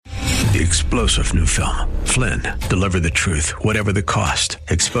The explosive new film, Flynn, deliver the truth, whatever the cost,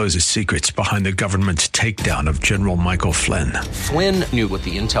 exposes secrets behind the government's takedown of General Michael Flynn. Flynn knew what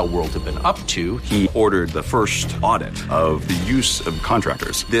the intel world had been up to. He ordered the first audit of the use of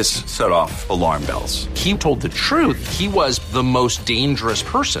contractors. This set off alarm bells. He told the truth. He was the most dangerous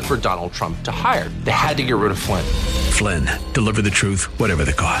person for Donald Trump to hire. They had to get rid of Flynn. Flynn, deliver the truth, whatever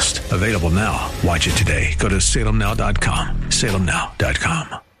the cost. Available now. Watch it today. Go to salemnow.com.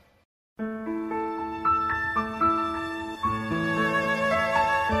 salemnow.com.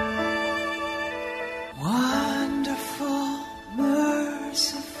 Wonderful,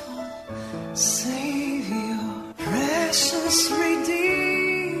 merciful Savior, precious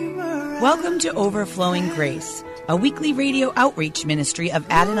Redeemer. Welcome to Overflowing Grace, a weekly radio outreach ministry of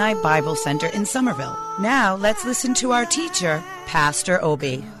Adonai Bible Center in Somerville. Now, let's listen to our teacher, Pastor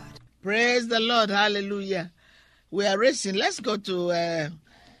Obi. Praise the Lord. Hallelujah. We are racing. Let's go to,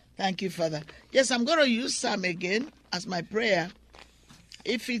 thank you, Father. Yes, I'm going to use Psalm again as my prayer.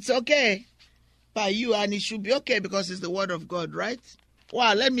 If it's okay by you, and it should be okay because it's the word of God, right?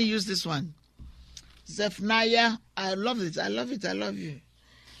 Wow, let me use this one. Zephaniah. I love it. I love it. I love you.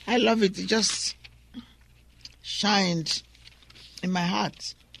 I love it. It just shined in my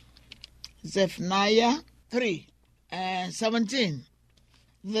heart. Zephaniah 3 and 17.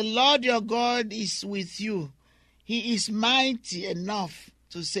 The Lord your God is with you. He is mighty enough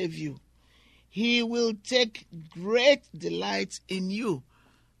to save you. He will take great delight in you.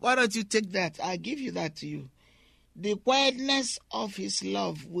 Why don't you take that? I'll give you that to you. The quietness of his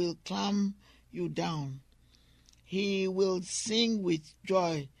love will calm you down. He will sing with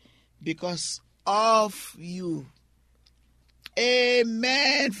joy because of you.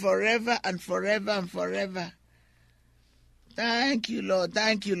 Amen. Forever and forever and forever. Thank you, Lord.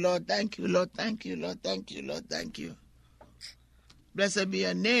 Thank you, Lord. Thank you, Lord. Thank you, Lord. Thank you, Lord. Thank you. Blessed be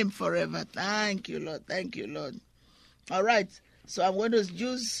your name forever. Thank you, Lord. Thank you, Lord. All right. So I'm going to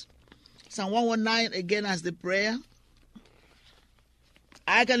use Psalm 119 again as the prayer.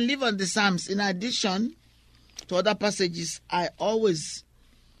 I can live on the Psalms. In addition to other passages, it's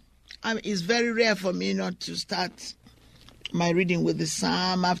very rare for me not to start my reading with the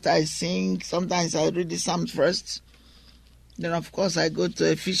Psalm after I sing. Sometimes I read the Psalms first. Then, of course, I go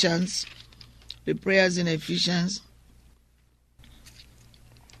to Ephesians, the prayers in Ephesians.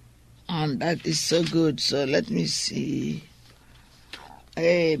 And that is so good. So let me see.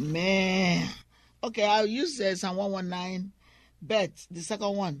 Amen. Okay, I'll use Psalm 119, but the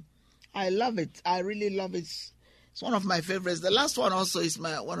second one, I love it. I really love it. It's one of my favorites. The last one also is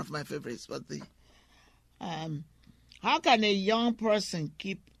one of my favorites. But how can a young person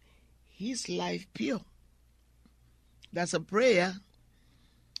keep his life pure? That's a prayer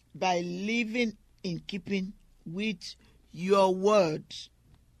by living in keeping with your word.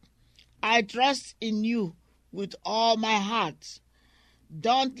 I trust in you with all my heart.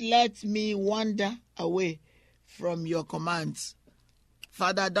 Don't let me wander away from your commands.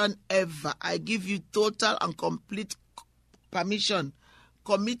 Father, don't ever. I give you total and complete permission,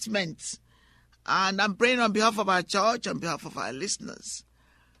 commitment. And I'm praying on behalf of our church, on behalf of our listeners.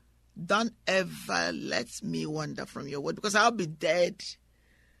 Don't ever let me wander from your word, because I'll be dead.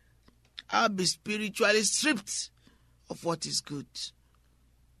 I'll be spiritually stripped of what is good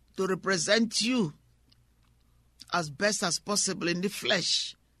to represent you as best as possible in the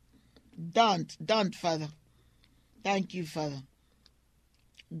flesh. Don't, Father. Thank you, Father.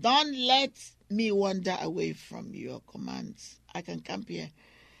 Don't let me wander away from your commands. I can come here.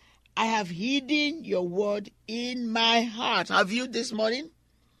 I have hidden your word in my heart. Have you this morning?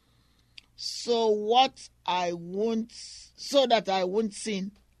 So that I won't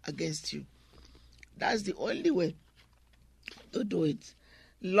sin against you. That's the only way to do it.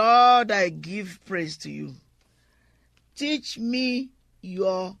 Lord, I give praise to you. Teach me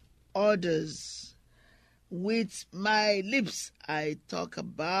your orders. With my lips, I talk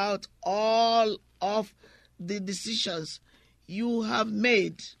about all of the decisions you have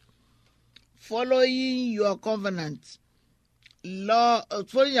made. Following your covenant laws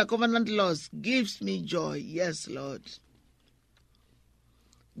gives me joy. Yes, Lord.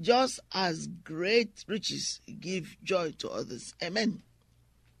 Just as great riches give joy to others. Amen.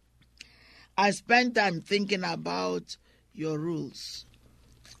 I spend time thinking about your rules.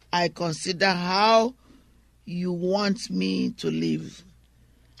 I consider how you want me to live.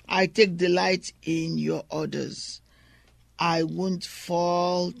 I take delight in your orders. I won't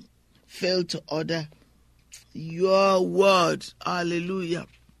fail to order your word. Hallelujah.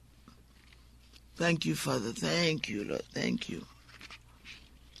 Thank you, Father. Thank you, Lord. Thank you.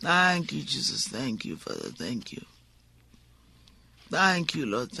 Thank you, Jesus. Thank you, Father. Thank you. Thank you,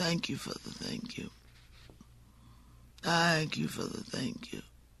 Lord. Thank you, Father. Thank you. Thank you, Father. Thank you.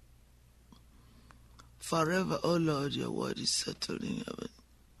 Forever, O Lord, your word is settled in heaven.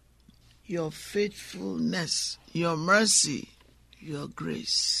 Your faithfulness, your mercy, your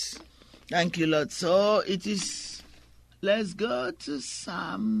grace. Thank you, Lord. So it is, let's go to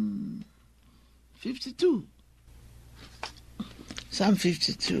Psalm 52. Psalm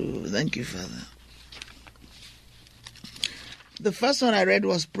 52. Thank you, Father. The first one I read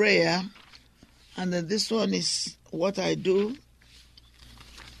was prayer, and then this one is what I do,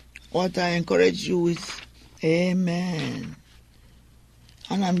 what I encourage you with. Amen.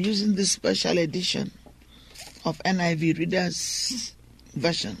 And I'm using this special edition of NIV Reader's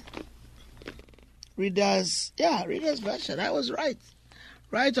Version. Reader's Version. I was right.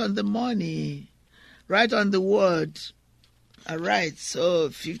 Right on the money. Right on the word. All right,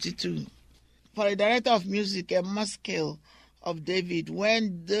 so 52. For a director of music, a maskil of David,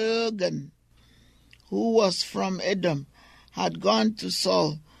 when Dagon, who was from Edom, had gone to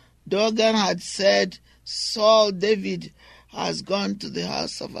Saul, Dagon had said, Saul, David has gone to the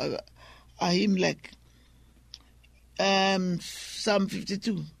house of Ahimelech. Psalm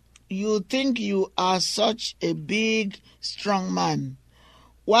 52. You think you are such a big, strong man.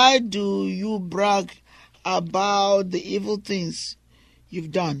 Why do you brag about the evil things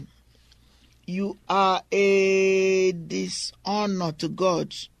you've done? You are a dishonor to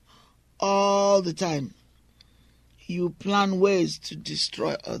God all the time. You plan ways to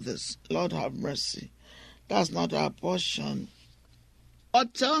destroy others. Lord have mercy. That's not our portion. Our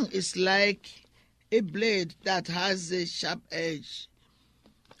tongue is like a blade that has a sharp edge.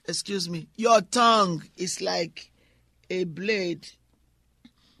 Excuse me. Your tongue is like a blade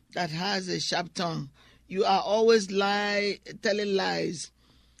that has a sharp tongue. You are always telling lies.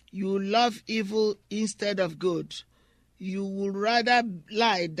 You love evil instead of good. You would rather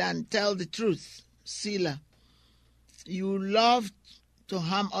lie than tell the truth. Selah. You love to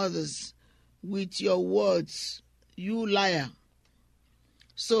harm others with your words. You liar.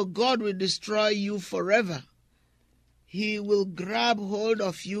 So God will destroy you forever. He will grab hold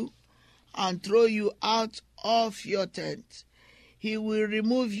of you and throw you out of your tent. He will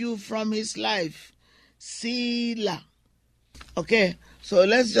remove you from his life. Selah. Okay, so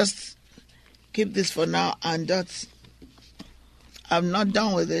let's just keep this for now, and I'm not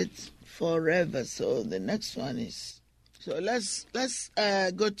done with it forever. So the next one is, so let's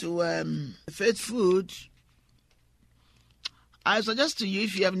go to faith food. I suggest to you,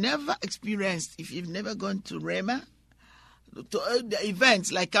 if you have never experienced, if you've never gone to Rhema, to the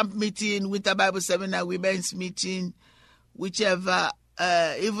events like camp meeting, winter Bible seminar, women's meeting, whichever,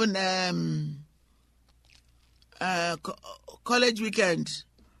 even college weekend,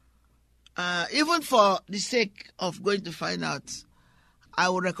 even for the sake of going to find out, I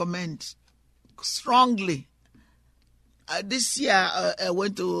would recommend strongly. This year, I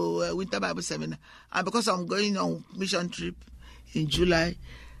went to winter Bible seminar, and because I'm going on mission trip in July,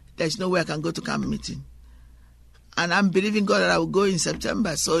 there's no way I can go to camp meeting. And I'm believing God that I will go in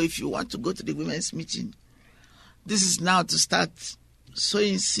September. So if you want to go to the women's meeting, this is now to start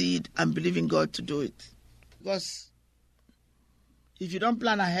sowing seed and believing God to do it. Because if you don't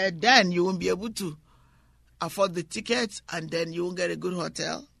plan ahead, then you won't be able to afford the tickets, and then you won't get a good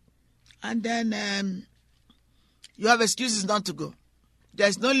hotel. And then you have excuses not to go.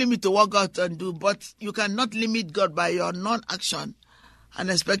 There's no limit to what God can do, but you cannot limit God by your non-action and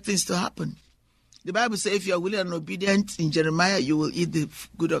expect things to happen. The Bible says if you are willing and obedient, in Jeremiah, you will eat the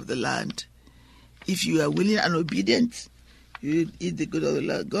good of the land. If you are willing and obedient, you will eat the good of the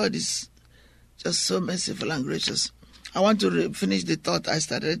land. God is just so merciful and gracious. I want to finish the thought I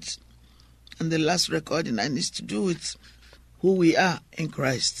started in the last recording, and it's to do with who we are in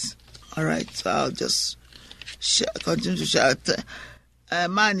Christ. All right, so I'll just continue to share.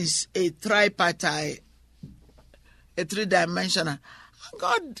 Man is a tripartite, a three-dimensional.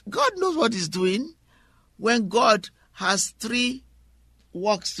 God knows what he's doing. When God has three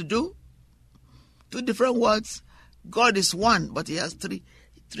works to do, two different words, God is one, but he has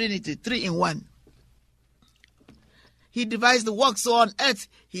Trinity, three in one. He divides the work, so on earth,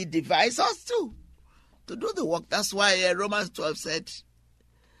 he divides us too to do the work. That's why Romans 12 said,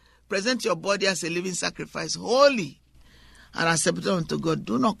 present your body as a living sacrifice, holy and acceptable unto God.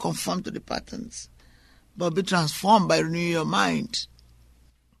 Do not conform to the patterns, but be transformed by renewing your mind.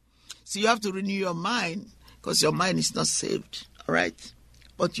 So you have to renew your mind, because your mind is not saved, all right?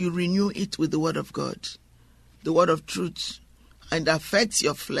 But you renew it with the word of God, the word of truth, and it affects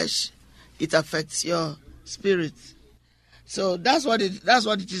your flesh. It affects your spirit. So that's what it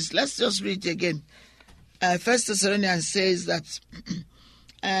is. Let's just read it again. 1 Thessalonians says that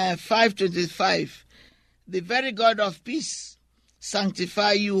 5:25, the very God of peace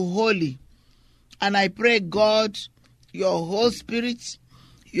sanctify you wholly. And I pray, God, your whole spirit,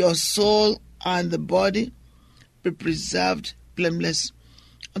 your soul, and the body be preserved blameless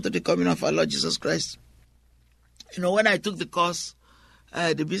unto the coming of our Lord Jesus Christ. You know, when I took the course,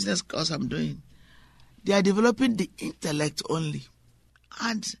 the business course I'm doing, they are developing the intellect only.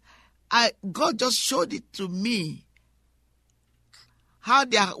 And God just showed it to me how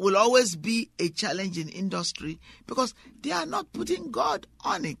there will always be a challenge in industry because they are not putting God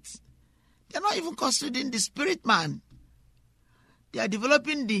on it. They're not even considering the spirit man. They are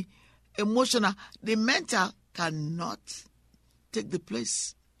developing the emotional. The mental cannot take the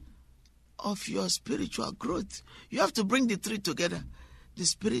place of your spiritual growth. You have to bring the three together: the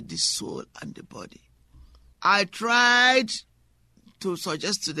spirit, the soul, and the body. I tried to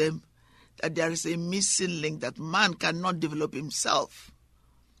suggest to them that there is a missing link, that man cannot develop himself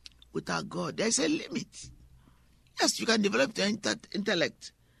without God. There is a limit. Yes, you can develop your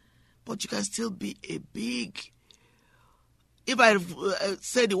intellect, but you can still be a big, if I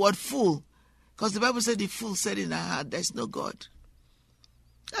say the word fool, because the Bible said the fool said in her heart, there is no God.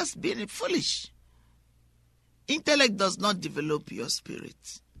 That's being foolish. Intellect does not develop your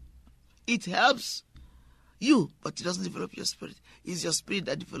spirit. It helps you, but it doesn't develop your spirit. It's your spirit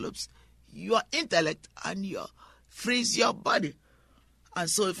that develops your intellect and frees your body. And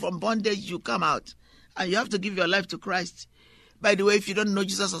so from bondage you come out, and you have to give your life to Christ. By the way, if you don't know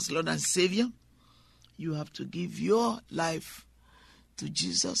Jesus as Lord and Savior, you have to give your life to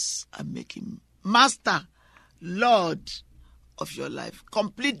Jesus and make him Master, Lord of your life.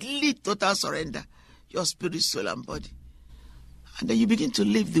 Completely, total surrender, your spirit, soul, and body. And then you begin to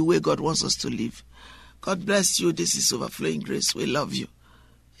live the way God wants us to live. God bless you. This is Overflowing Grace. We love you.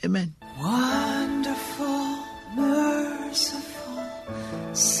 Amen. Wonderful, merciful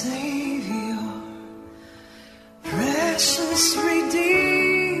Savior, precious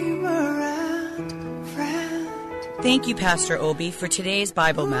Redeemer and friend. Thank you, Pastor Obi, for today's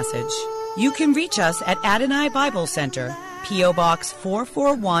Bible message. You can reach us at Adonai Bible Center, P.O. Box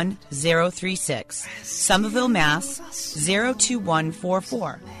 441036, Somerville, Mass.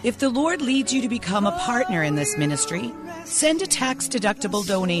 02144. If the Lord leads you to become a partner in this ministry, send a tax-deductible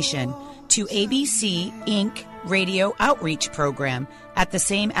donation to ABC Inc. Radio Outreach Program at the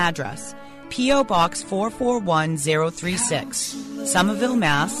same address, P.O. Box 441036, Somerville,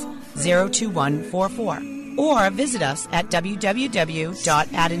 Mass. 02144. Or visit us at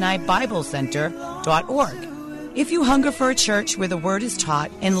www.AdonaiBibleCenter.org. If you hunger for a church where the Word is taught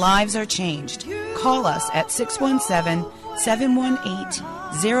and lives are changed, call us at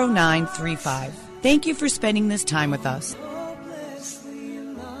 617-718-0935. Thank you for spending this time with us.